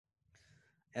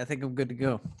I think I'm good to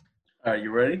go. All right, you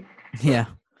ready? Yeah.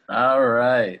 All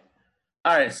right.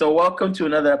 All right, so welcome to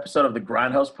another episode of the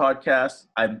Grindhouse podcast.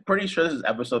 I'm pretty sure this is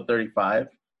episode 35. Is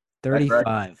that correct?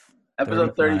 35.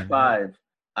 Episode 35.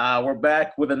 35. We're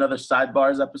back with another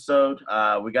Sidebars episode.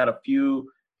 We got a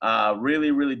few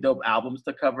really, really dope albums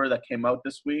to cover that came out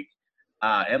this week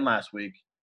and last week.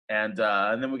 And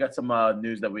then we got some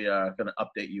news that we are going to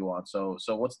update you on. So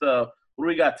what do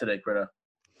we got today, Critta?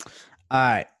 All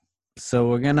right. So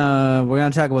we're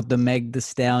gonna talk about the Meg the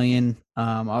Stallion.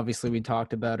 Obviously we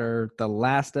talked about her the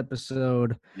last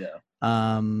episode.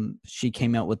 Yeah. She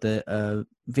came out with a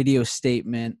video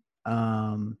statement.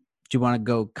 Do you want to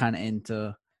go kind of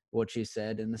into what she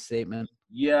said in the statement?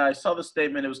 Yeah, I saw the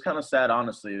statement. It was kind of sad,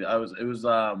 honestly. I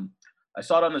saw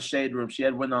it on the Shade Room. She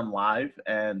had went on live,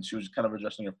 and she was kind of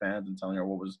addressing her fans and telling them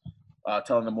what was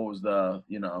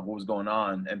going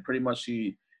on. And pretty much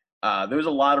there was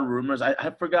a lot of rumors.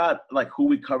 I forgot like who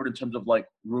we covered in terms of like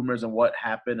rumors and what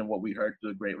happened and what we heard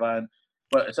through the grapevine.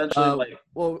 But essentially,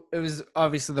 well, it was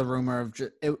obviously the rumor of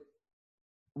it.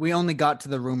 We only got to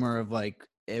the rumor of like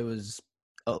it was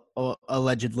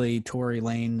allegedly Tory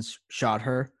Lanez shot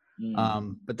her.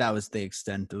 But that was the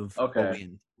extent of what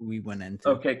we went into.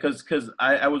 Okay, because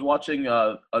I was watching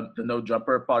the No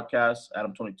Jumper podcast,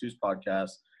 Adam 22's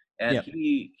podcast, and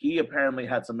he apparently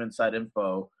had some inside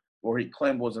info, or he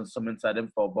claimed wasn't some inside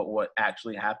info, but what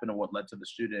actually happened and what led to the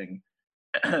shooting.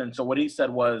 And so what he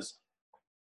said was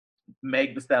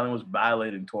Meg the Stallion was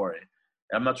violating Tory.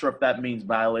 And I'm not sure if that means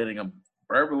violating him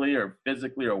verbally or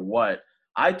physically or what.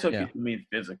 I took it to mean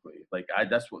physically. Like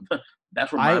that's where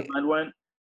my mind went.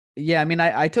 Yeah, I mean,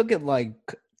 I took it like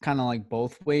kind of like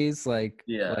both ways. Like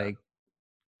he's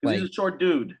a short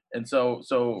dude, and so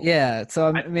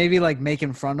maybe like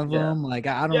making fun of him. Like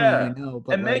I don't really know.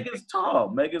 But and Meg is tall.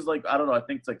 Meg is like, I don't know. I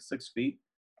think it's like 6 feet.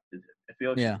 I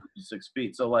feel like she's 6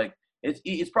 feet. So like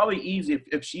it's probably easy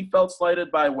if she felt slighted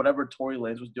by whatever Tory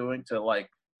Lanez was doing to like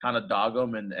kind of dog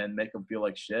him and make him feel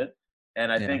like shit.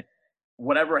 And I think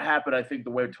whatever happened, I think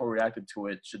the way Tory reacted to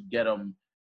it should get him,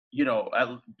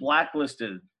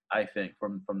 blacklisted. I think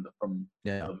from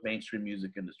the mainstream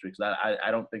music industry, because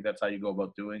I don't think that's how you go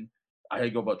about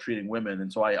treating women. And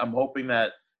so I'm hoping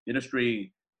that the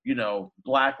industry,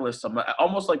 blacklists some,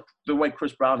 almost like the way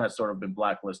Chris Brown has sort of been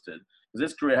blacklisted,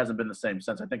 because his career hasn't been the same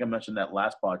since. I think I mentioned that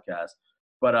last podcast.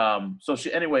 But so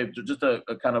just to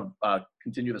kind of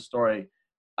continue the story.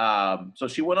 So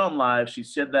she went on live. She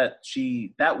said that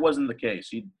that wasn't the case.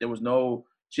 She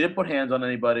didn't put hands on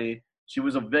anybody. She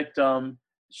was a victim.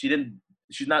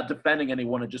 She's not defending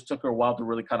anyone. It just took her a while to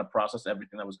really kind of process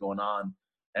everything that was going on.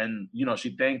 And,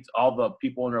 she thanked all the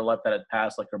people in her life that had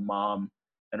passed, like her mom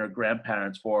and her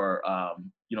grandparents for,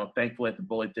 thankfully the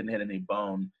bullet didn't hit any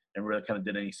bone and really kind of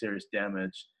did any serious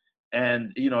damage.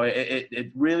 And,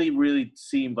 it really, really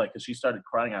seemed like, because she started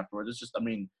crying afterwards. It's just,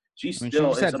 she's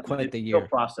still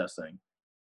processing.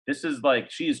 This is like,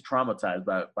 she is traumatized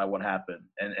by what happened.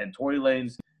 And Tory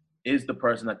Lanez is the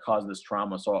person that caused this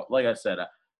trauma. So like I said,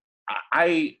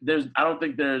 I don't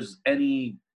think there's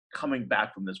any coming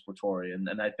back from this for Tory,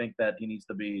 and I think that he needs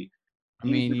to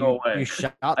go away. You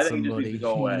shot I think somebody, he just needs to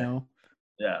go away.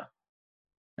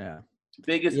 Yeah.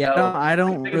 Biggest I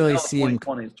don't really see him.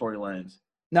 Is Tory Lanez.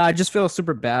 No, I just feel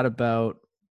super bad about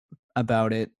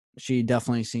it. She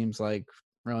definitely seems like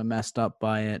really messed up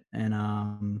by it, and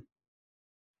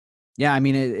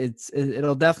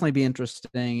it'll definitely be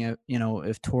interesting.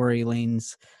 If Tory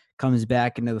Lanez comes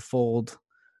back into the fold.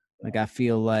 Like I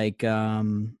feel like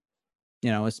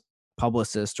his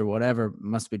publicist or whatever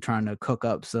must be trying to cook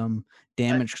up some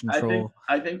damage control.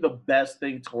 I think the best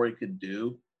thing Tory could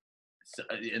do,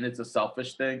 and it's a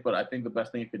selfish thing, but I think the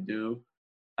best thing he could do,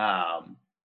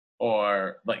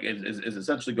 is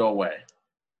essentially go away.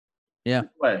 Yeah. Go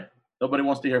away. Nobody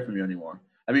wants to hear from you anymore.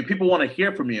 People want to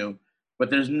hear from you, but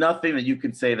there's nothing that you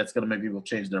can say that's going to make people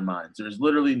change their minds. There's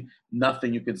literally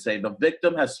nothing you can say. The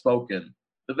victim has spoken.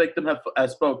 The victim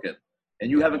has spoken, and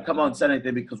you haven't come on and said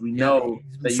anything because we know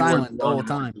that you were the whole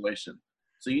time. Situation.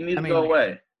 So you need to go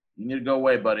away. You need to go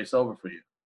away, buddy. It's over for you.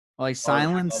 Like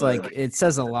silence, it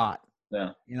says a lot.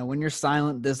 Yeah. When you're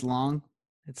silent this long,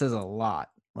 it says a lot.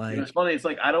 Like it's funny. It's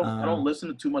like I don't listen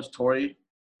to too much Tory,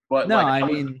 but no, I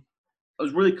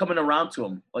was really coming around to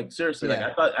him. Like seriously,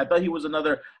 like I thought he was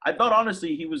another. I thought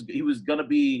honestly he was gonna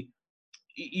be.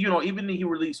 Even though he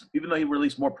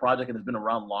released more project and has been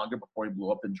around longer before he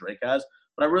blew up than Drake has,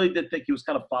 but I really did think he was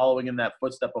kind of following in that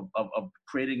footstep of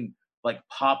creating like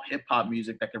pop hip hop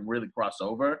music that can really cross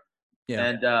over,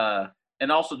 and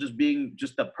also just being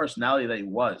just the personality that he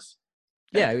was.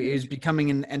 Yeah, he was becoming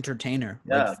an entertainer,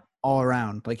 like all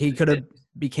around. Like he could have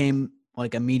became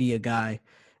like a media guy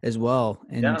as well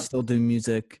and Yeah, still do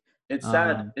music. it's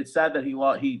sad. Um, It's sad that he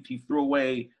lost. He threw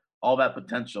away all that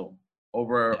potential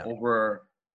yeah, over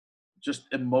just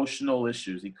emotional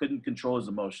issues. He couldn't control his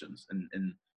emotions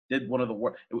and did one of the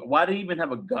worst. Why did he even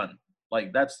have a gun?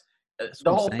 Like that's the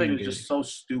what I'm whole thing saying, is dude. just so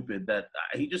stupid that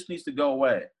he just needs to go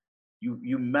away.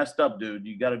 You messed up, dude.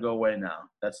 You got to go away now.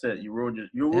 That's it. You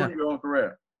Yeah, ruined your own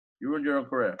career. You ruined your own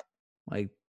career. like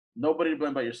Nobody to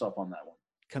blame but yourself on that one.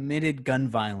 committed gun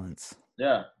violence.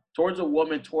 Yeah, towards a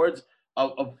woman, towards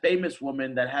a famous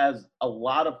woman that has a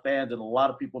lot of fans and a lot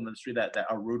of people in the industry that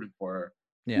are rooting for her,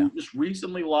 Yeah, who just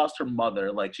recently lost her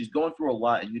mother. Like she's going through a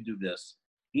lot, and you do this.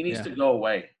 He needs yeah, to go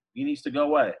away. He needs to go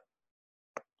away.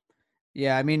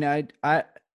 yeah. I mean, I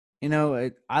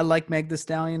like Meg The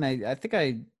Stallion. I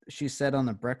think she said on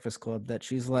the Breakfast Club that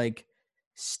she's like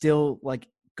still like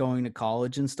going to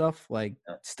college and stuff, like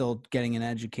Yeah, still getting an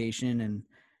education, and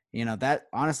that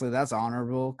honestly that's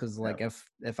honorable because yeah. like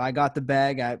if I got the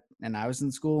bag and I was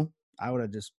in school, I would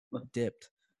have just dipped,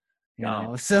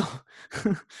 Gone. So,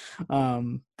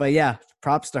 but yeah,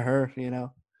 props to her,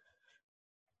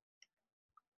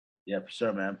 Yeah, for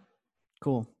sure, man.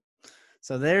 Cool.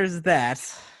 So there's that.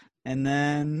 And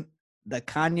then the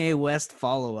Kanye West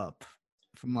follow up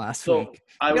from last So week.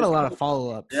 I We got a was, lot of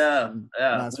follow ups yeah, from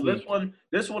yeah. last Well, week.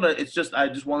 this one, it's just I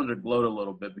just wanted to gloat a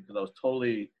little bit because I was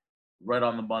totally right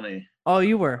on the money Oh,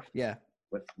 you were? Yeah.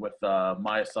 with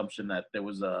my assumption that there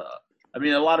was a. I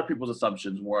mean, a lot of people's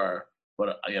assumptions were,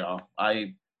 but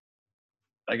I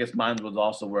guess mine was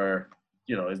also where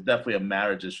it's definitely a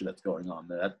marriage issue that's going on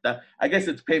there. That I guess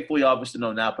it's painfully obvious to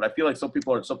know now, but I feel like some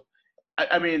people are so.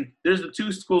 I mean, there's the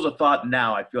two schools of thought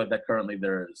now. I feel like that currently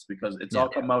there is because it's Yeah. all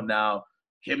come out now.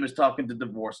 Kim is talking to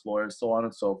divorce lawyers, so on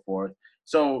and so forth.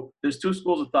 So there's two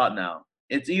schools of thought now.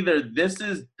 It's either this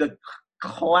is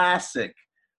classic,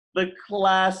 the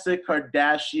classic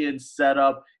Kardashian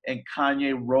setup and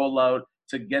Kanye rollout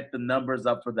to get the numbers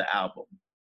up for the album.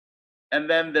 And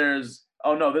then there's,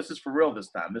 oh no, this is for real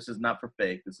this time. This is not for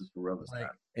fake. This is for real this Like,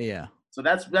 time. yeah. So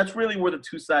that's really where the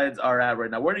two sides are at right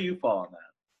now. Where do you fall on that?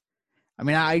 I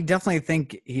mean, I definitely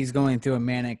think he's going through a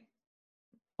manic,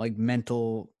 like,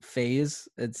 mental phase.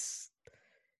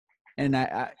 And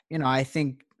I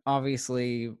think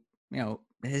obviously,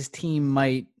 his team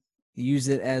might use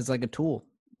it as like a tool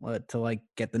to like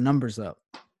get the numbers up.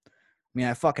 I mean,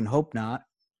 I fucking hope not.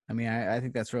 I mean, I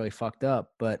think that's really fucked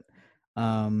up, but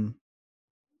um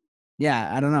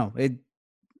yeah, I don't know.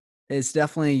 It's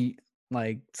definitely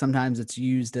like sometimes it's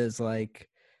used as like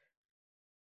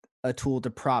a tool to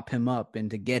prop him up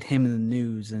and to get him in the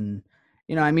news. And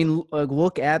I mean, like,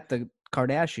 look at the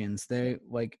Kardashians.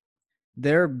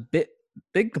 They're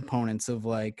big components of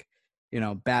like,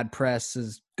 bad press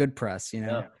is good press.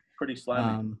 Yeah, pretty slimy.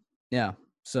 Um, yeah.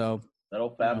 So That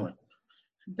whole you know, family.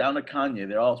 Down to Kanye,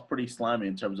 they're all pretty slimy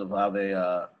in terms of how they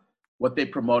what they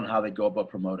promote and how they go about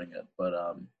promoting it. But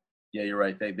yeah, you're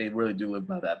right. They really do live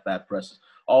by that bad press.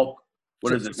 All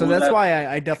what so is it? so Who was that's that? why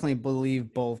I definitely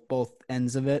believe both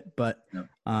ends of it. Yeah.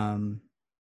 Um,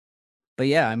 but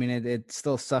yeah, I mean, it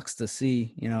still sucks to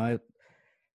see. I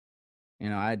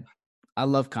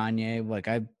love Kanye. Like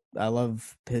I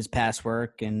love his past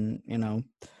work, and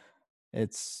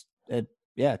it's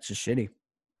just shitty.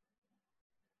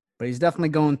 But he's definitely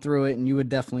going through it, and you would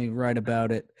definitely write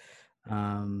about it.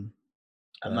 Um,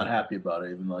 I'm not but happy about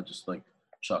it, even though I just like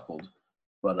chuckled.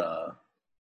 But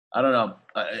I don't know.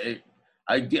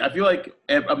 I feel like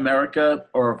America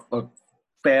or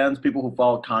fans, people who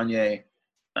follow Kanye,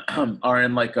 are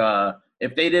in like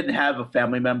if they didn't have a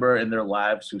family member in their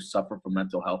lives who suffer from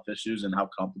mental health issues and how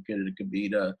complicated it could be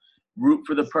to root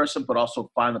for the person, but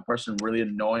also find the person really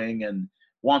annoying and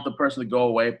want the person to go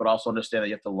away, but also understand that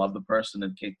you have to love the person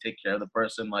and take care of the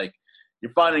person. Like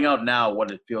you're finding out now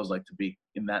what it feels like to be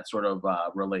in that sort of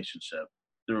relationship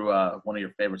through one of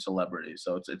your favorite celebrities.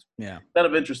 So it's yeah, kind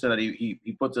of interesting that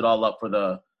he puts it all up for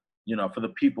the for the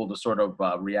people to sort of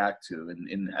react to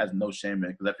and has no shame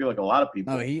in it because I feel like a lot of no,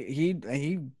 people,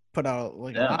 he put out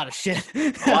like a yeah, lot of shit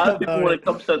a lot of people about when it. it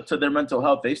comes to their mental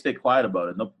health, they stay quiet about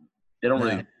it. No, they don't Yeah,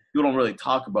 really people don't really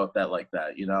talk about that like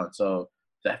that, And so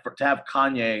to have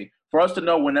Kanye, for us to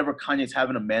know whenever Kanye's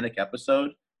having a manic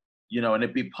episode, and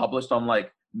it be published on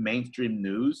like mainstream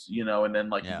news, and then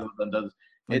like he yeah, goes and does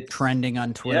like it's trending on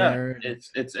yeah, Twitter.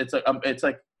 it's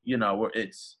like where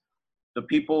it's the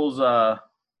people's I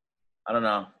don't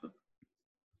know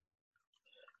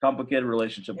complicated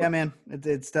relationship Yeah, with. man,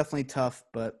 it's definitely tough.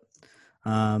 But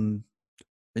um,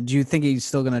 do you think he's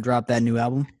still gonna drop that new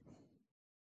album?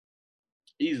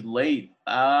 He's late.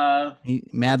 He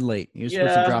mad late. He was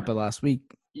supposed to Yeah, drop it last week.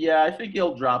 yeah. I think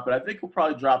he'll drop it. I think he'll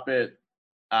probably drop it.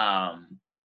 Um,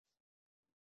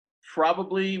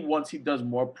 Probably once he does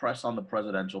more press on the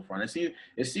presidential front.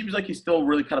 It seems like he's still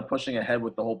really kind of pushing ahead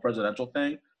with the whole presidential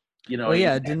thing. You know, Well,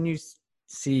 yeah, didn't you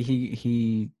see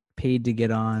he paid to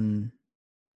get on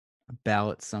a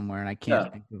ballot somewhere, and I can't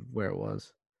yeah. think of where it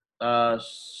was.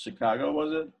 Chicago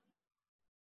was it?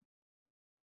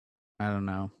 I don't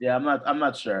know. Yeah, I'm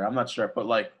not sure. I'm not sure, but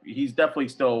like he's definitely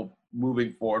still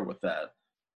moving forward with that.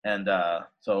 And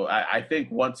so I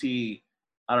think once he,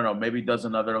 I don't know, maybe does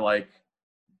another like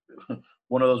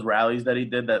one of those rallies that he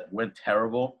did that went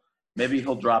terrible. Maybe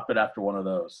he'll drop it after one of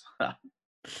those, Yeah,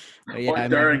 or I mean,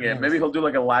 during who it. Maybe knows? he'll do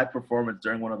like a live performance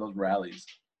during one of those rallies.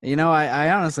 I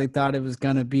honestly thought it was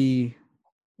gonna be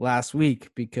last week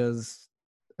because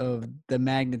of the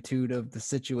magnitude of the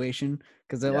situation.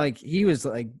 Because Yeah, like he was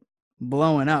like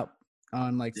blowing up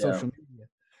on like yeah. social media.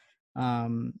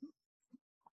 Um,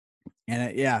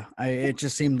 and it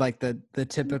just seemed like the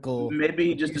typical Maybe he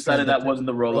like just you said, decided the that wasn't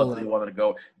the typical roll up roll that he up. wanted to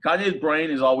go. Kanye's brain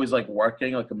is always like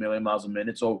working like a million miles a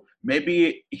minute. So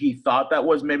maybe he thought that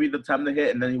was maybe the time to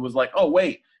hit, and then he was like, "Oh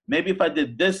wait, maybe if I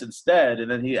did this instead," and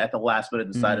then he at the last minute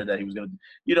Mm, decided that he was gonna.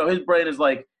 You know, his brain is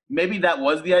like maybe that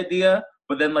was the idea,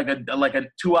 but then like a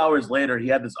 2 hours later, he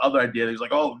had this other idea. That he was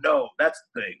like, "Oh no, that's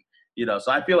the thing." You know,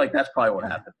 so I feel like that's probably what yeah,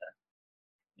 happened.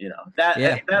 You know, that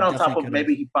yeah, that on top definitely of could have.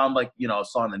 maybe he found like a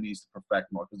song that needs to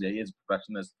perfect more because yeah, he is a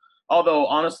perfectionist. Although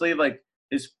honestly, like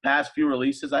his past few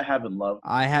releases, I haven't loved.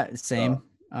 I had So same.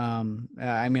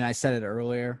 I mean, I said it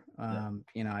earlier. yeah,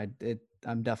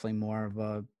 I'm definitely more of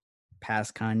a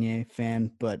past Kanye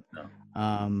fan, but no,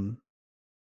 um,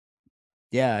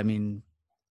 yeah, I mean,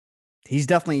 he's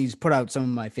put out some of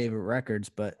my favorite records,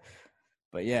 but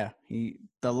yeah,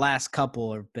 the last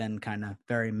couple have been kind of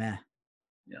very meh.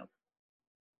 yeah,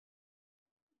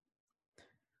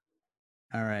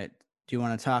 All right, do you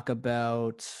want to talk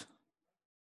about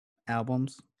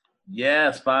albums?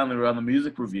 yes. Finally, we're on the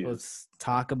music reviews. Let's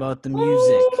talk about the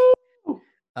music. Woo!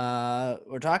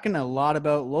 We're talking a lot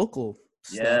about local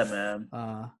Yeah, stuff. man.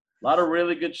 A lot of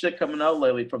really good shit coming out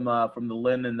lately from the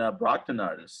Lynn and Brockton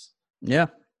artists. Yeah,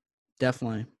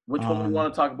 definitely. Which one we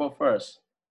want to talk about first?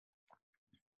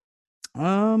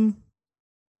 Um,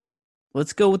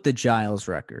 let's go with the Giles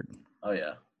record. Oh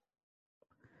yeah,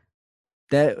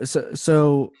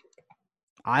 So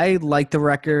I like the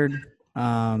record.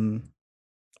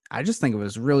 I just think it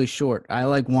was really short. I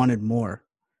wanted more.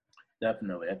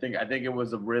 definitely. I think it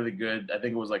was a really good. I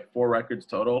think it was like 4 records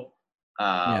total,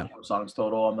 Yeah. 4 songs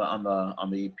total on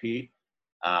the EP.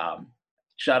 Um,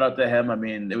 Shout out to him. I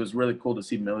mean, it was really cool to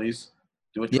see Millie's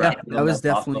do a Yeah, track with that him. was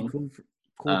That's definitely awesome.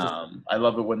 cool to see. I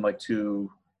love it when like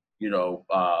two,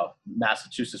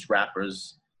 Massachusetts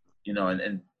rappers,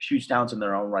 and huge towns in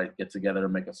their own right get together to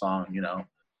make a song. So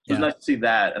it's Yeah. nice to see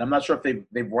that. And I'm not sure if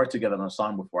they've worked together on a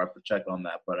song before. I have to check on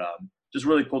that. But just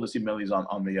really cool to see Millie's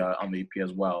on the EP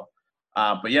as well.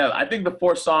 But yeah, I think the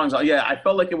 4 songs. Yeah, I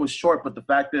felt like it was short, but the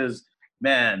fact is,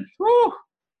 man, whew,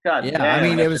 god Yeah, I damn,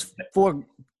 mean it that shit, was 4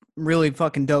 really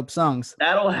fucking dope songs.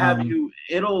 that'll have Um, you.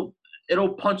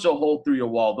 It'll punch a hole through your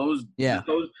wall. yeah,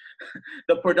 Those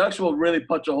the production will really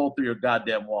punch a hole through your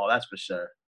goddamn wall. That's for sure.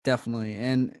 definitely.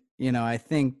 And I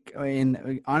think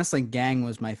honestly Gang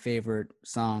was my favorite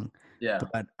song, Yeah,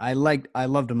 but I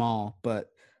loved them all,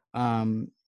 but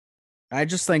um I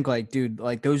just think like dude,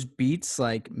 like those beats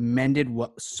like mended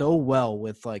so well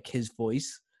with like his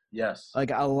voice. yes.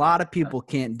 Like a lot of people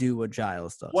can't do what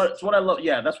Giles does. It's what I love.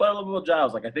 Yeah, that's what I love about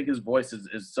Giles. Like I think his voice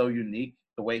is so unique,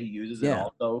 the way he uses it, Yeah.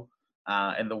 also,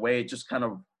 and the way it just kind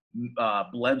of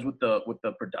blends with the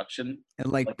production It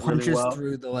like like really punches well.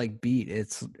 through the like beat.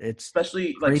 It's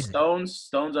Especially like crazy.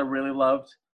 Stones I really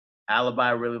loved. Alibi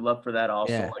I really loved for that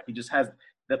also. Yeah. Like he just has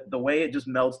the way it just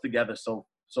melds together so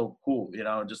cool,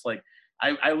 just like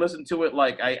I listen to it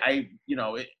like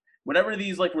whenever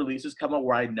these like releases come out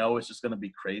where I know it's just gonna be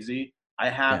crazy, I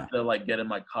have Yeah. to like get in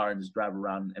my car and just drive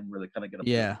around and really kind of get a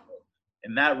feel Yeah. for it.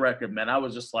 And that record, man, I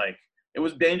was just like it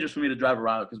was dangerous for me to drive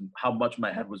around because how much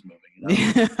my head was moving.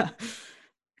 Yeah.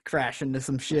 Crash into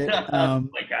some shit. Like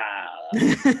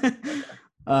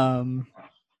Um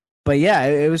but yeah,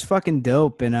 it was fucking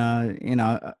dope. And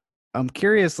I'm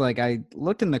curious, like I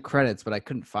looked in the credits, but I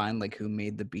couldn't find like who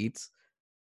made the beats.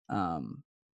 Um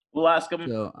we'll ask him.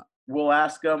 so We'll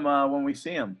ask him when we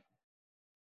see him.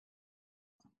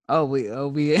 we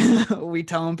we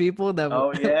telling people that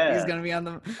Oh he's yeah. gonna be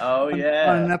Oh on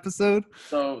yeah. an episode.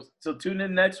 So tune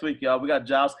in next week, y'all. We got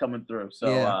Giles coming through. So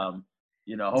Yeah.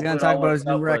 He's gonna hopefully it talk all about works his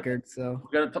new out. But record, so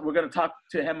we're gonna talk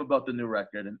to him about the new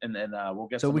record, and we'll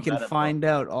get some we of can that info. find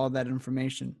out all that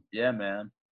information. Yeah,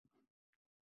 man.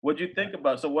 What'd you think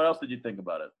about? So what else did you think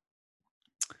about it?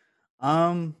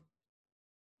 Um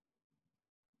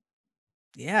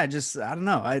yeah, just I don't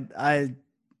know.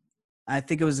 I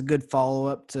think it was a good follow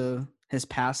up to his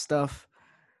past stuff.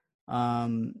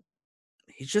 Um,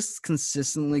 he's just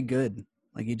consistently good.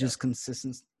 Like he Yeah, just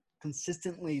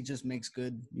consistently just makes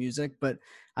good music. But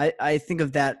I think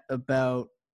of that about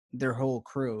their whole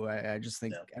crew. I just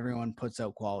think yeah. everyone puts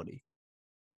out quality.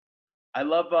 I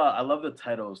love the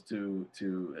titles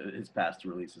to his past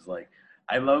releases. Like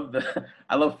I love the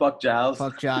I love Fuck Giles.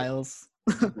 Fuck Giles.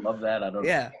 I just love that. I don't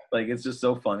Yeah, like it's just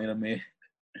so funny to me.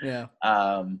 yeah.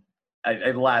 Um,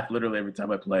 I laugh literally every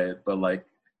time I play it. But like,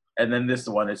 and then this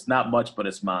one, it's not much, but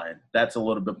it's mine. That's a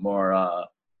little bit more. I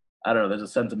don't know. There's a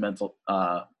sentimental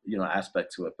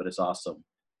aspect to it, but it's awesome.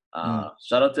 Mm,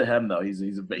 Shout out to him though.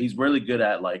 He's really good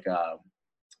at like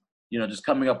just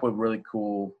coming up with really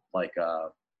cool like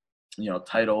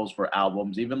titles for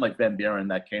albums. Even like Van Buren,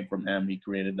 that came from him. He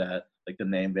created that, like the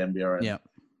name Van Buren. yeah.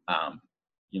 Um,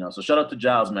 so shout out to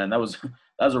Giles, man. That was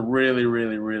that was a really,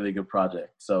 really, really good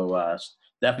project. So And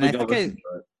definitely I go think listen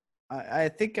to it. I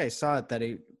think I saw it that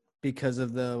he because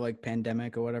of the like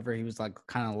pandemic or whatever, he was like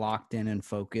kind of locked in and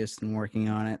focused and working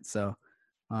on it. So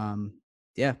um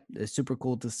yeah, it's super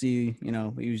cool to see, he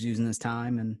was using his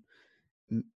time and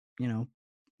m- you know,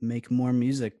 make more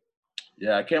music.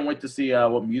 Yeah, I can't wait to see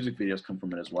what music videos come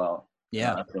from it as well.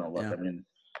 Yeah. That's gonna look. Yeah. I mean,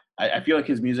 I feel like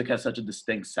his music has such a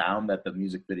distinct sound that the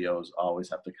music videos always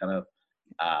have to kind of,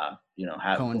 have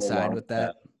go Coincide along with with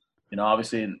that. that.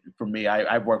 Obviously for me,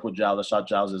 I've worked with Giles. I shot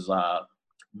Giles's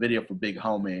video for Big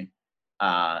Homie,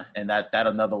 and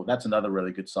that's another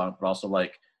really good song. But also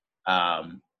like,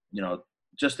 um, you know,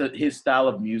 just his style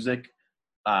of music.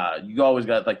 You always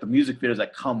got like the music videos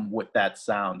that come with that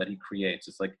sound that he creates.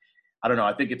 It's like I don't know.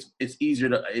 I think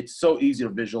it's so easy to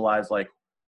visualize like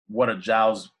what a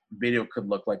Giles video could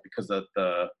look like because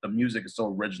the music is so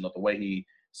original. The way he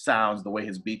sounds, the way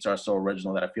his beats are so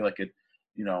original that I feel like it.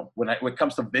 When it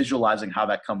comes to visualizing how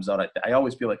that comes out, I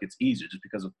always feel like it's easier just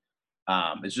because of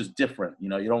it's just different. You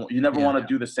never Yeah. want to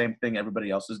do the same thing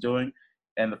everybody else is doing.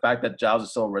 And the fact that Giles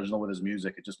is so original with his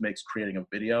music, it just makes creating a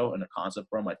video and a concept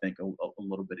for him, I think, a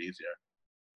little bit easier.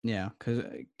 Yeah,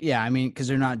 I mean, because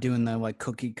they're not doing the like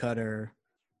cookie cutter,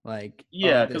 like, oh,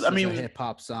 Yeah, because I this is a mean, hip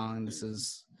hop song. This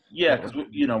is yeah, what we're because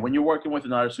gonna do. when you're working with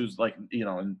an artist who's like,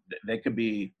 and they could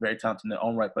be very talented in their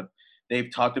own right, but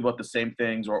they've talked about the same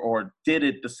things or did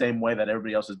it the same way that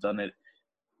everybody else has done it,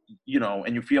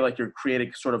 and you feel like you're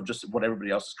creating sort of just what everybody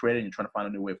else is creating. You're trying to find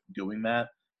a new way of doing that.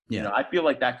 Yeah, I feel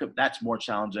like that's more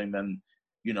challenging than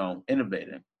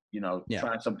innovating. yeah,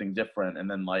 Trying something different, and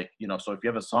then like so if you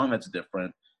have a song that's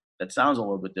different, that sounds a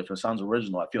little bit different, sounds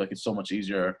original. I feel like it's so much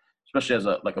easier, especially as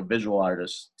a visual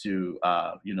artist, to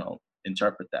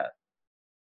interpret that.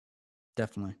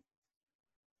 definitely.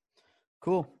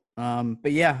 Cool.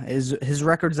 But yeah, his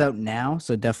record's out now,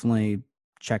 so definitely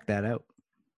check that out.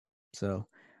 So,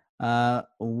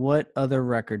 what other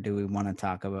record do we want to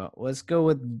talk about? Let's go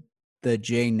with the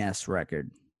J Ness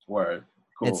record. Word,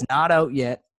 It's cool. not out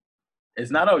yet.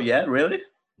 It's not out yet, really?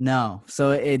 No.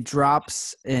 So it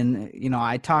drops and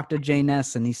I talked to J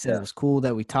Ness and he said it Yeah. was cool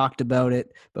that we talked about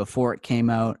it before it came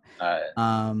out. All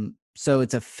right. So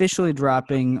it's officially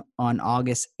dropping on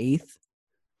August 8th.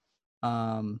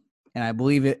 And I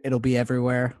believe it'll be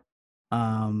everywhere.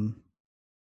 Um,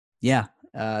 yeah.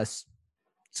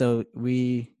 So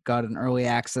we got an early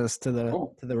access to the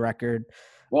Cool. to the record.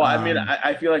 Well, I mean, Um,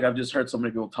 I feel like I've just heard so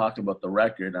many people talk about the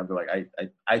record, and I'd be like,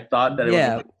 I thought that it was one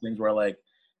yeah, of those things where like,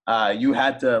 you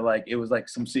had to like, it was like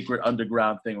some secret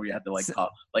underground thing where you had to like s- call,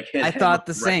 like hit I him up thought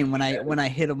the the record. same when I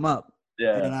hit him up,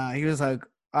 Yeah. and he was like,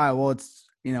 "All right, well, it's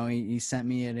he sent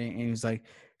me it, and he was like,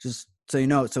 just so you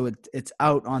know, so it's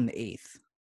out on the 8th."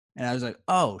 And I was like,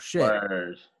 "Oh shit!"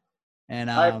 Word. And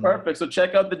All right, perfect. So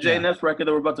check out the yeah, JNS record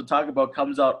that we're about to talk about.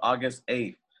 Comes out August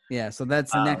 8th. yeah. So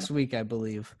that's Um, next week, I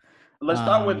believe. let's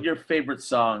start with Um, your favorite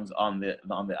songs on the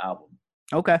album.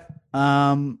 okay.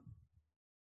 Um,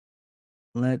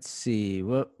 let's see.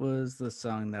 What was the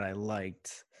song that I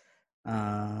liked?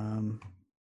 Um,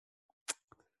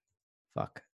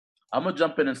 fuck. I'm gonna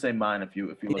jump in and say mine if you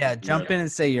Yeah, listen to yours. jump in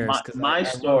and say yours My because my I wrote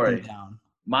them story. down.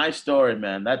 My story,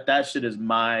 man. That shit is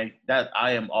that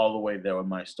I am all the way there with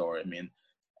my story. I mean,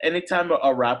 anytime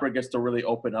a rapper gets to really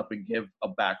open up and give a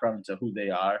background into who they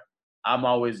are, I'm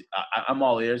all ears.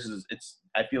 'Cause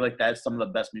I feel like that's some of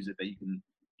the best music that you can,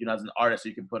 as an artist,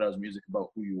 you can put out as music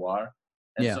about who you are.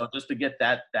 And Yeah. so just to get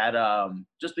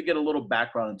just to get a little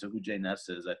background into who Jay Ness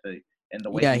is, I think, and the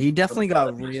way Yeah, he he sort of definitely tells got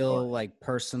that big story. real like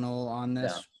personal on Yeah,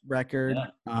 this record.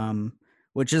 yeah,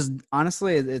 Which is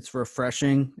honestly it's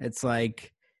refreshing. It's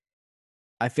like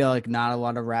I feel like not a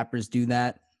lot of rappers do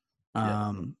that. yeah.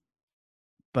 Um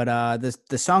But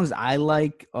the songs I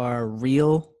like are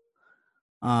Real,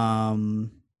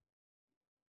 um,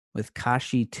 with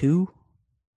Kashi 2,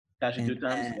 Cash it and two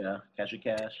times, then yeah. Cash your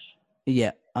cash.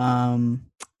 yeah, and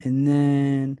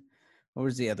then what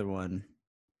was the other one?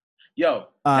 Yo,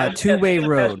 Cash Two Cash. Way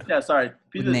Speaking of Cash Road Cash, sorry.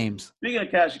 with names. Speaking of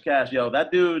Cash Cash, yo,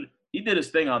 that dude, he did his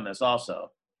thing on this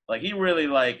also. Like he really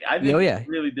like, I Oh think he yeah,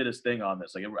 really did his thing on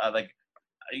this. Like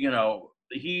you know,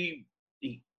 he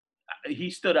he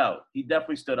stood out. He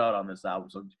definitely stood out on this album.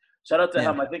 So shout out to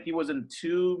yeah, him. I think he was in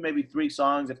 2, maybe 3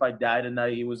 songs. If I Die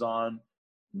Tonight, he was on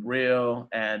Real,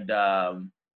 and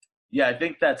yeah, I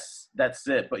think that's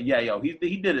it. But yeah, yo,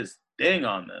 he did his thing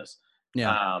on this.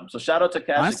 yeah. So shout out to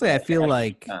Cash Honestly, I feel Cash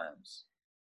like, Times.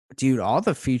 dude, all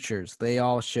the features they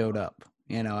all showed up.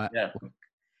 Yeah,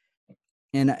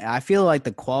 And I feel like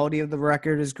the quality of the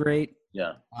record is great.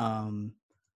 yeah. Um,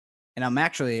 and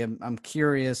I'm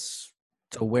curious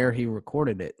to where he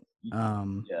recorded it.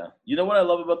 Um, Yeah. You know what I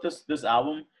love about this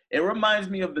album? It reminds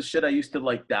me of the shit I used to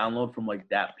like download from like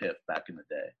Dat Piff back in the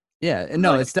day. yeah, and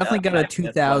no, Like it's definitely that got a Black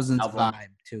Myth Club 2000s album. vibe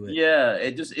to it. Yeah,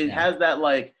 it Yeah, has that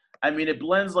like I mean it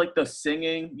blends like the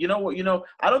singing. You know what?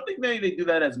 I don't think maybe they do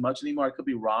that as much anymore. I could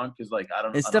be wrong because like it's I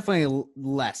don't. definitely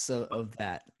less of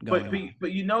that But going but, on.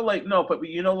 but you know like no, but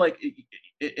you know like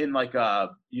in like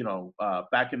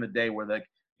back in the day where like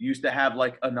you used to have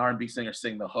like an R&B singer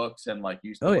sing the hooks and like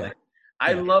used to Oh yeah, like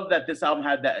I yeah, love that this album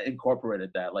had that incorporated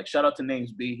that. Like shout out to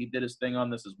Names B, he did his thing on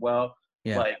this as well.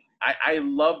 yeah. Like I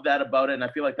love that about it, and I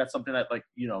feel like that's something that like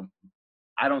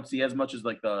I don't see as much as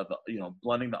like the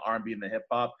blending the R&B and the hip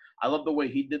hop. I love the way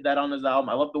he did that on his album.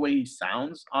 I love the way he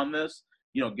sounds on this.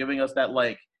 Giving us that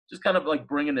like just kind of like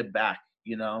bringing it back.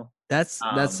 That's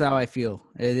Um, how I feel.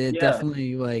 It yeah,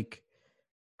 definitely like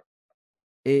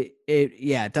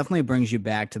it definitely brings you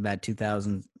back to that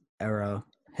 2000s era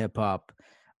hip hop.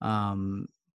 Um,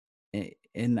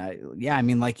 yeah, I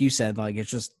mean, like you said, like it's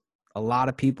just a lot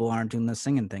of people aren't doing the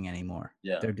singing thing anymore.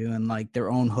 yeah, They're doing like their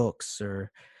own hooks,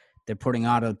 or they're putting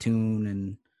auto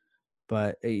tune.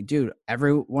 But hey, dude,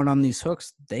 everyone on these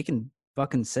hooks, they can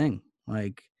fucking sing,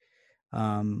 like,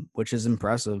 which is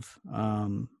impressive.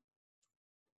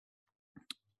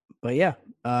 But yeah,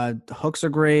 the hooks are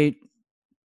great.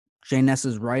 Jay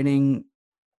Ness's writing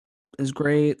is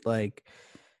great. Like,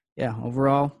 yeah,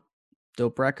 overall,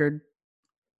 dope record.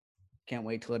 Can't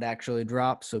wait till it actually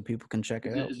drops so people can check it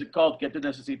Is it out. is it called Get to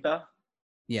Necesita?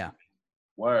 Yeah,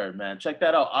 Word, man. Check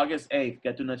that out. August 8th,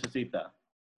 Get to Necesita.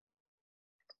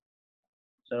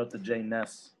 Shout out to Jay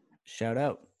Ness. shout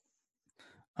out.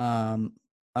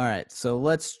 All right, so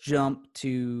let's jump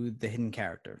to the Hidden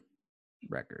Character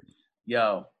record.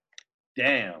 Yo,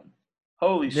 damn.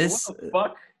 Holy shit, what This, the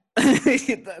fuck?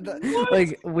 What?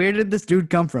 like, where did this dude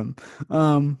come from?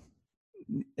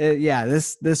 Yeah,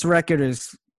 this record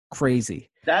is crazy.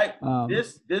 That Um,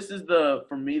 this is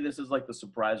for me, this is like the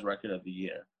surprise record of the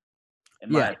year,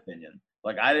 in my yeah, opinion.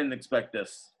 Like I didn't expect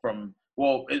this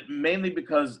mainly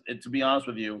because to be honest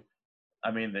with you,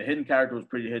 I mean the hidden character was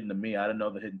pretty hidden to me. I didn't know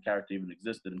the hidden character even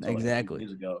existed until like a few exactly.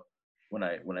 days ago when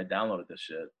I downloaded this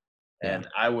shit. Yeah, And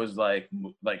I was like,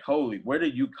 holy, where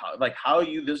did you like? How are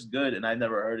you this good? And I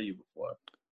never heard of you before.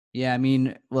 yeah. I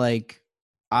mean, like,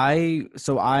 I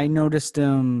noticed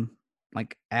him,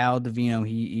 like Al Davino.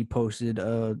 He posted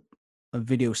a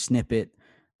video snippet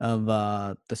of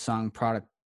the song "Product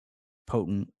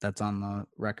Potent" that's on the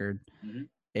record, Hmm.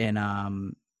 and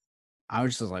I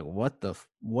was just like,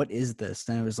 what is this?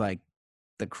 And it was like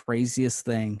the craziest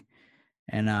thing,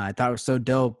 and I thought it was so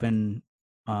dope, and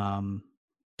um,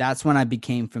 that's when I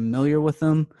became familiar with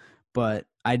them, but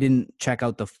I didn't check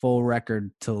out the full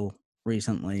record till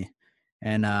recently,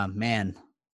 and man,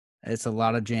 it's a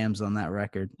lot of jams on that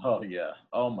record. Oh yeah.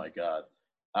 Oh my god.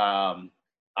 Um,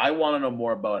 I want to know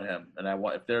more about him, and I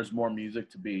want if there's more music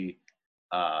to be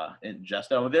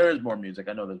ingested. I mean, there is more music.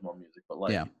 I know there's more music, but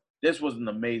like Yeah, this was an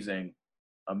amazing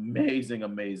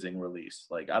release.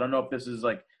 Like I don't know if this is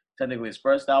like technically his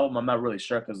first album. I'm not really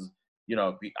sure because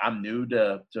I'm new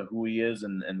to who he is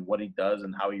and what he does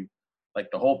and how he like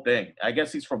the whole thing. I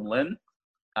guess he's from Lynn.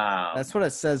 that's Um, what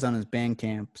it says on his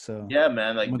Bandcamp, so yeah,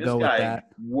 man. I'm Like gonna this go with guy, that.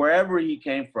 wherever he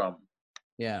came from,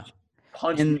 Yeah,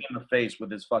 punched me and in the face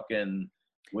with his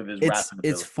it's rapping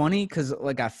it's ability. funny because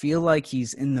like I feel like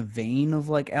he's in the vein of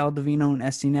like Al Davino and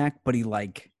Estinak, but he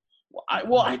like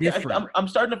different. I'm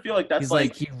starting to feel like that's He's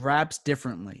like like he raps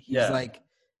differently. He's yeah, like,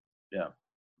 yeah.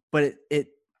 but it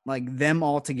like them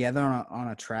all together on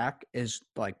a track is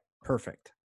like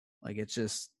perfect. Like it's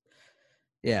just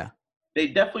yeah, They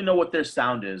definitely know what their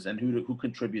sound is and who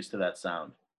contributes to that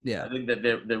sound. yeah, I think that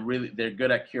they're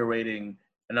good at curating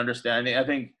and understanding. I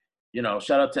think You know,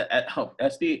 shout out to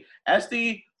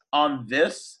SD on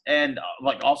this, and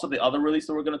like also the other release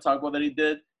that we're gonna talk about that he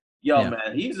did. Yo, Yeah.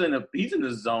 man, he's in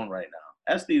the zone right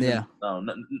now. SD's in Yeah. the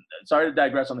zone. Sorry to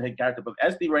digress on the hit character, but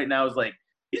SD right now is like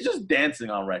he's just dancing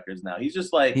on records now. He's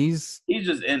just like He's he's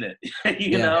just in it,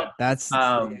 you yeah, know. that's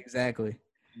Um, exactly.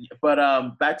 but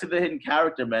back to the hidden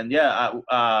character, man. Yeah,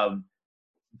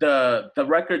 the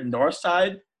record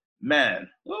Northside, man.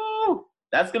 Ooh,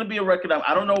 that's gonna be a record.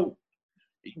 I don't know.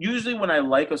 Usually, when I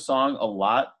like a song a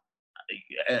lot,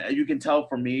 you can tell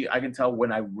for me. I can tell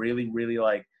when I really, really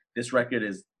like this record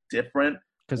is different.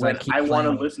 Because I When keep I want to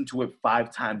playing it. listen to it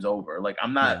 5 times over. Like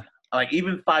I'm not Yeah. like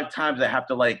even 5 times. I have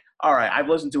to like. All right, I've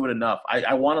listened to it enough.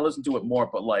 I want to listen to it more,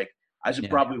 but like I should Yeah.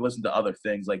 probably listen to other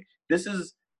things. Like this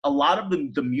is a lot of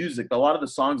the music, a lot of the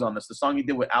songs on this. The song he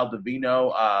did with Al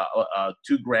Divino,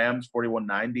 2 grams,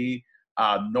 4190,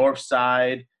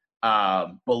 Northside,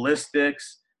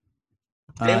 Ballistics.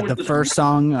 They were The just first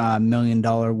song, $1 Million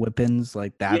Whippins,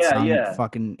 like that yeah, song yeah.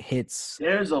 fucking hits.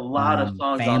 There's a lot of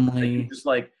songs on this that you Family. just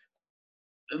like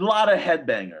a lot of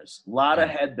headbangers, a lot of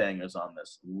Yeah. headbangers on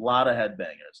this, a lot of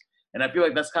headbangers, and I feel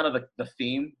like that's kind of the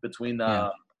theme between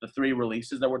Yeah. the 3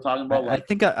 releases that we're talking about. I Like,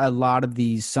 think a lot of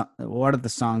a lot of the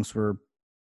songs were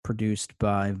produced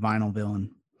by Vinyl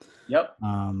Villain. yep,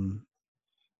 Um,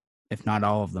 if not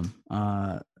all of them.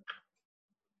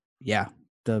 Yeah,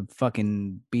 the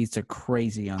fucking beats are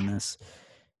crazy on this,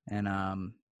 and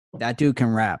that dude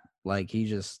can rap. Like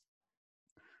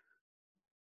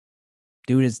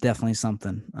dude is definitely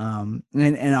something.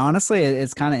 And honestly,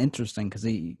 it's kind of interesting because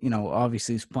he,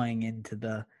 obviously he's playing into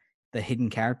the hidden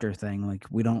character thing. Like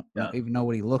we don't yeah. even know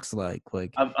what he looks like.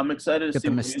 Like I'm excited to got see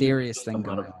the what music mysterious videos thing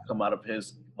going on. come out of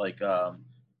his like.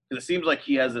 'Cause it seems like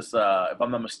he has this. If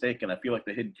I'm not mistaken, I feel like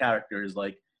the hidden character is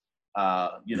like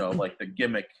like the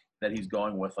gimmick that he's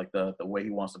going with, like the way he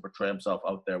wants to portray himself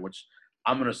out there, which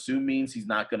I'm gonna assume means he's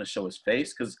not gonna show his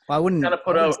face because Well, kind of I put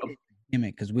wouldn't out say it's a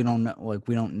gimmick because we don't know. Like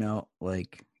we don't know.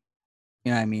 Like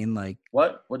you know what I mean.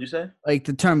 what? What'd you say? Like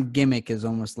the term gimmick is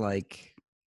almost like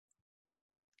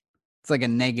it's like a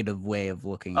negative way of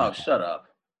looking Oh, at it. shut up.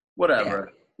 Yeah.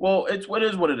 Whatever. Well, it's what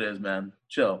is what it is, man.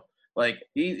 Chill. Like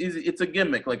he's it's a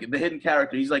gimmick. Like the hidden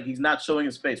character. He's like he's not showing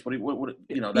his face. What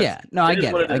that's Yeah. No, I it is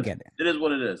get what it. it I is. get it. It is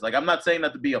what it is. Like I'm not saying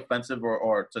that to be offensive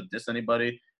or to diss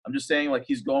anybody. I'm just saying like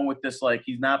he's going with this like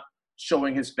he's not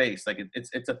showing his face. Like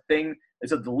it's a thing.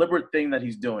 It's a deliberate thing that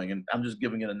he's doing, and I'm just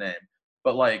giving it a name.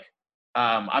 But like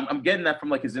I'm getting that from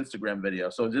like his Instagram video.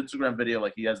 So his Instagram video,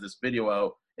 like he has this video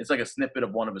out. It's like a snippet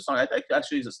of one of his songs. I think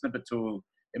actually it's a snippet to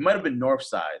it might have been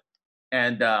Northside,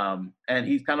 and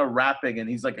he's kind of rapping, and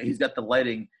he's got the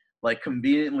lighting like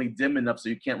conveniently dim enough so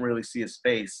you can't really see his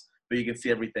face, but you can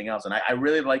see everything else. And I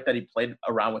really like that he played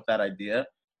around with that idea,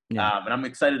 Yeah. and I'm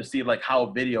excited to see like how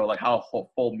a video, like how a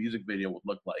full music video would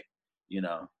look like, you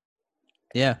know.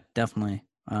 Yeah, definitely.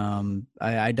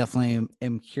 I definitely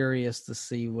am curious to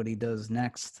see what he does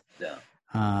next. Yeah.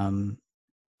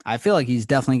 I feel like he's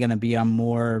definitely going to be on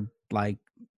more like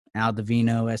Al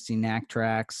Divino, SD Knack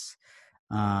tracks.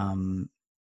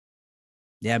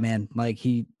 Yeah, man, like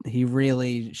he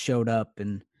really showed up,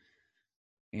 and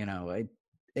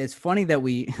it's funny that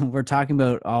we're talking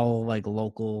about all like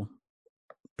local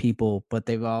people, but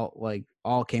they've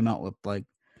all came out with like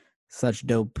such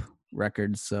dope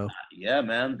records. So Yeah,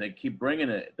 man, they keep bringing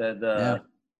it. yeah,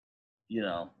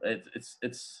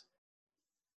 It's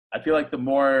I feel like the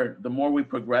more we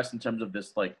progress in terms of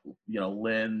this like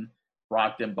Lynn,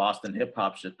 Brockton, Boston hip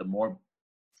hop shit, the more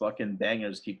fucking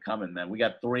bangers keep coming, man. We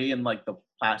got 3 in like the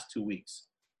past 2 weeks,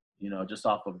 just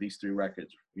off of these 3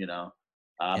 records. I'm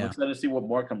yeah. excited to see what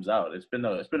more comes out. It's been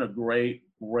a great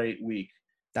week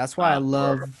That's why I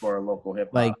love for local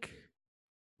hip hop.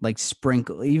 like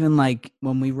sprinkle, even like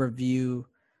when we review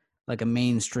like a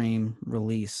mainstream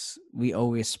release, we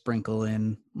always sprinkle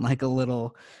in like a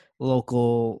little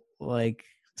local, like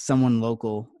someone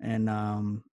local. And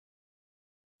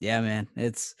yeah, man,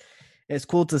 it's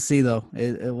cool to see though.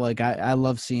 Like I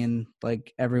love seeing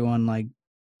like everyone like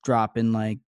dropping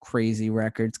like crazy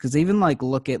records, because even like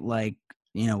look at like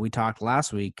we talked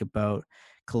last week about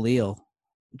Khalil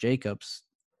Jacobs,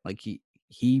 like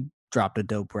he dropped a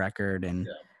dope record. And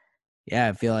Yeah, yeah,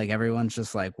 I feel like everyone's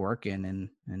just like working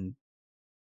and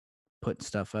putting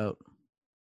stuff out.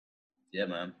 yeah,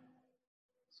 man.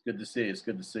 It's good to see. It's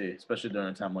good to see, especially during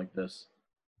a time like this.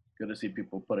 Good to see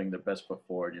people putting their best foot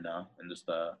forward, and just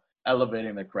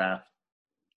elevating their craft.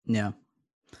 Yeah.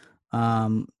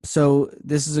 So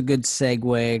this is a good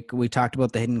segue. We talked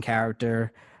about the hidden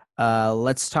character.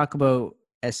 Let's talk about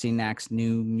SC Knack's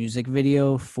new music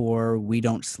video for "We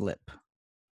Don't Slip."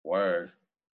 Word.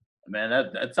 Man,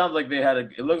 that sounds like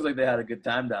it looks like they had a good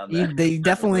time down there. They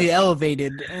definitely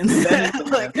elevated. And If anything,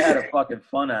 man, like, they had a fucking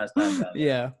fun ass time down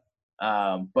there.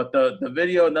 yeah, But the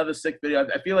video, another sick video.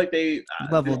 I feel like this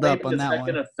leveled may up be on the that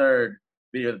second one. or third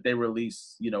video that they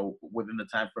released, within the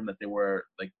time frame that they were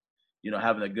like,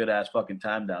 having a good ass fucking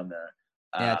time down there.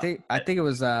 Yeah, Uh, I think it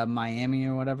was Miami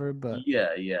or whatever, but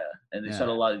yeah, yeah, and they yeah, shot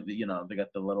a lot of, they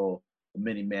got the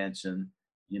mini mansion,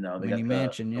 they mini got the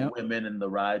mansion. the Yep. women and the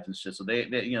rides and shit. So they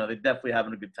definitely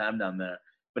having a good time down there.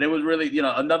 But it was really,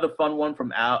 another fun one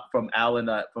from Alan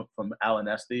from Alan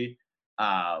Esty.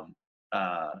 Um,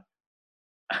 uh,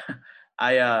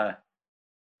 I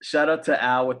shout out to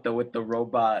Al with the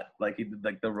robot, like he did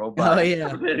like the Oh robot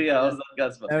yeah, video. I yeah, was like, that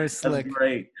was that's slick.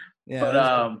 great. Yeah, But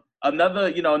that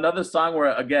was another song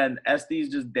where again SD's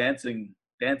just dancing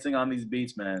on these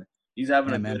beats, man. He's having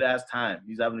yeah, a good man. ass time.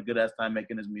 He's having a good ass time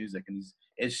making his music, and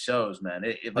it shows, man.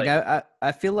 It Like like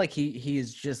I feel like he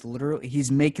is just literally he's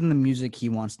making the music he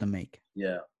wants to make.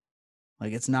 yeah,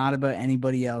 Like it's not about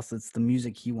anybody else. It's the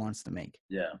music he wants to make.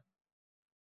 yeah.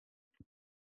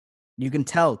 You can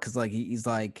tell because like he's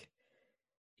like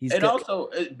he's And got also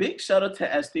big shout out to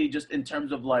SD just in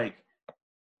terms of like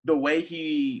the way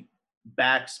he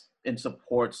backs and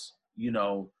supports,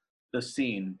 the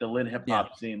scene, the Lynn hip yeah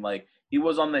hop scene. Like he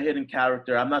was on the Hidden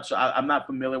Character. I'm not sure. I'm not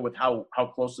familiar with how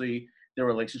closely their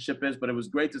relationship is, but it was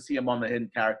great to see him on the Hidden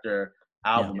Character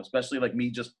yeah album, especially like me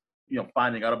just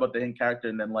finding out about the Hidden Character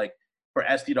and then like for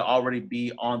SD to already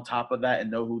be on top of that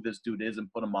and know who this dude is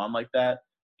and put him on like that.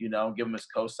 Give him his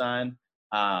cosign.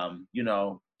 he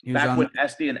was Back on when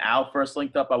SD and Al first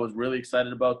linked up, I was really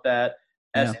excited about that.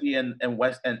 yeah SD and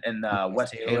Wes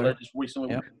Wes Taylor Taylor. just recently.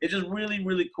 Yep. It's just really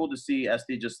really cool to see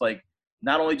SD just like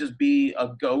not only just be a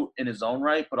goat in his own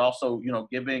right, but also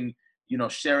giving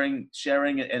sharing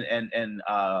and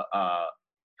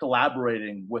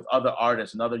collaborating with other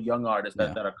artists and other young artists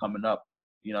Yeah. that are coming up.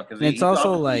 Because And it's he's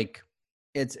also obviously like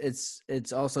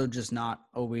it's also just not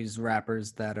always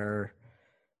rappers that are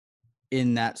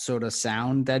in that sort of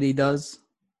sound that he does.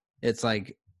 It's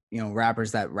like,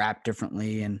 rappers that rap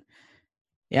differently and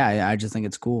yeah, I just think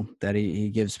it's cool that he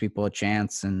gives people a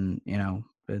chance and,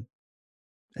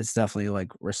 it's definitely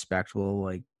like respectable,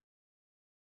 like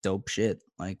dope shit.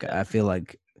 Like yeah I feel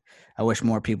like I wish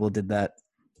more people did that.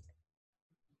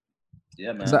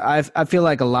 yeah 'Cause man I feel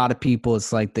like a lot of people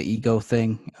it's like the ego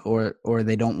thing or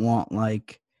they don't want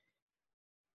like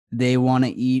they want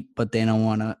to eat but they don't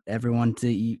want everyone to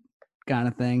eat kind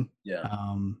of thing. yeah.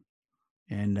 Um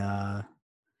and yeah,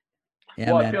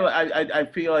 Well, I man. feel I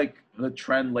feel like the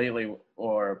trend lately,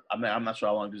 or I'm not sure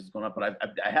how long this is going up, but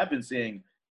I have been seeing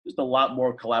just a lot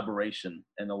more collaboration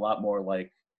and a lot more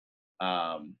like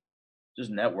um,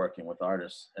 just networking with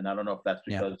artists. And I don't know if that's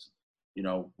Yeah. because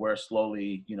we're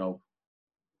slowly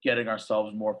getting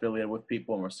ourselves more affiliated with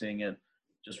people, and we're seeing it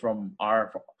just from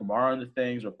our end of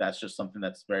things, or if that's just something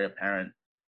that's very apparent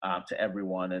to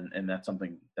everyone, and that's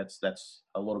something that's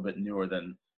a little bit newer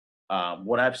than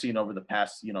what I've seen over the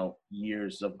past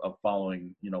years of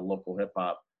following local hip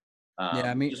hop.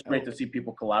 Yeah, I mean Just great to see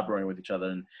people collaborating with each other,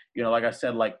 and like I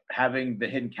said, like having the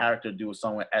Hidden Character do a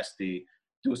song with SD,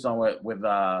 do a song with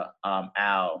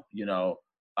Al,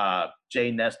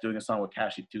 Jay Ness doing a song with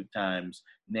Kashi 2 times,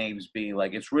 Names B.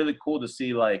 Like it's really cool to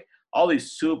see like all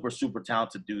these super super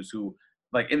talented dudes who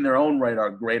like in their own right are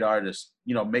great artists,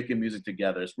 making music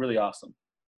together. It's really awesome.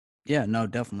 yeah, no,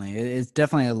 definitely. It's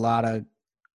definitely a lot of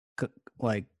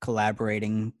like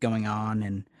collaborating going on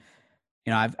and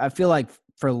I feel like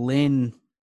for Lynn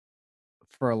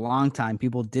for a long time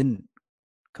people didn't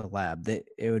collab.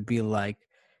 It would be like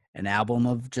an album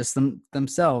of just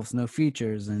themselves, no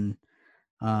features and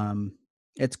um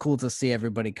it's cool to see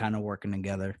everybody kind of working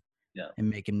together Yeah, and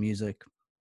making music.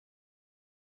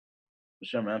 for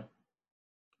sure, man.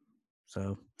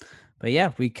 So, but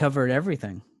yeah, we covered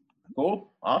everything.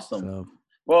 Cool, awesome. So,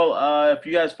 Well, if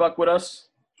you guys fuck with us,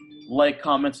 like,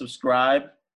 comment, subscribe,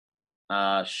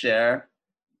 share.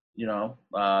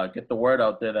 Get the word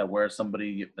out there that we're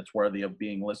somebody that's worthy of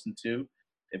being listened to.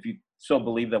 If you so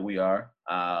believe that we are,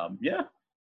 yeah.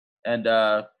 And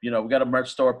we got a merch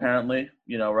store apparently.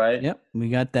 Right? yep, we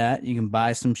got that. You can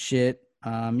buy some shit.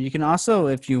 You can also,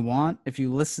 if you want, if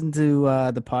you listen to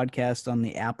the podcast on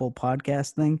the Apple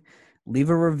podcast thing, leave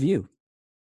a review.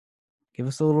 Give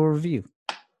us a little review,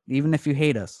 even if you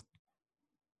hate us,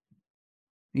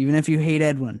 even if you hate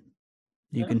Edwin.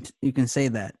 Yeah. You can say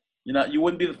that. You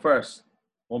wouldn't be the first,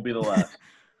 won't be the last.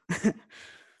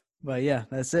 But yeah,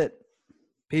 that's it.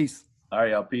 Peace. All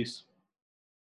right, y'all. Peace.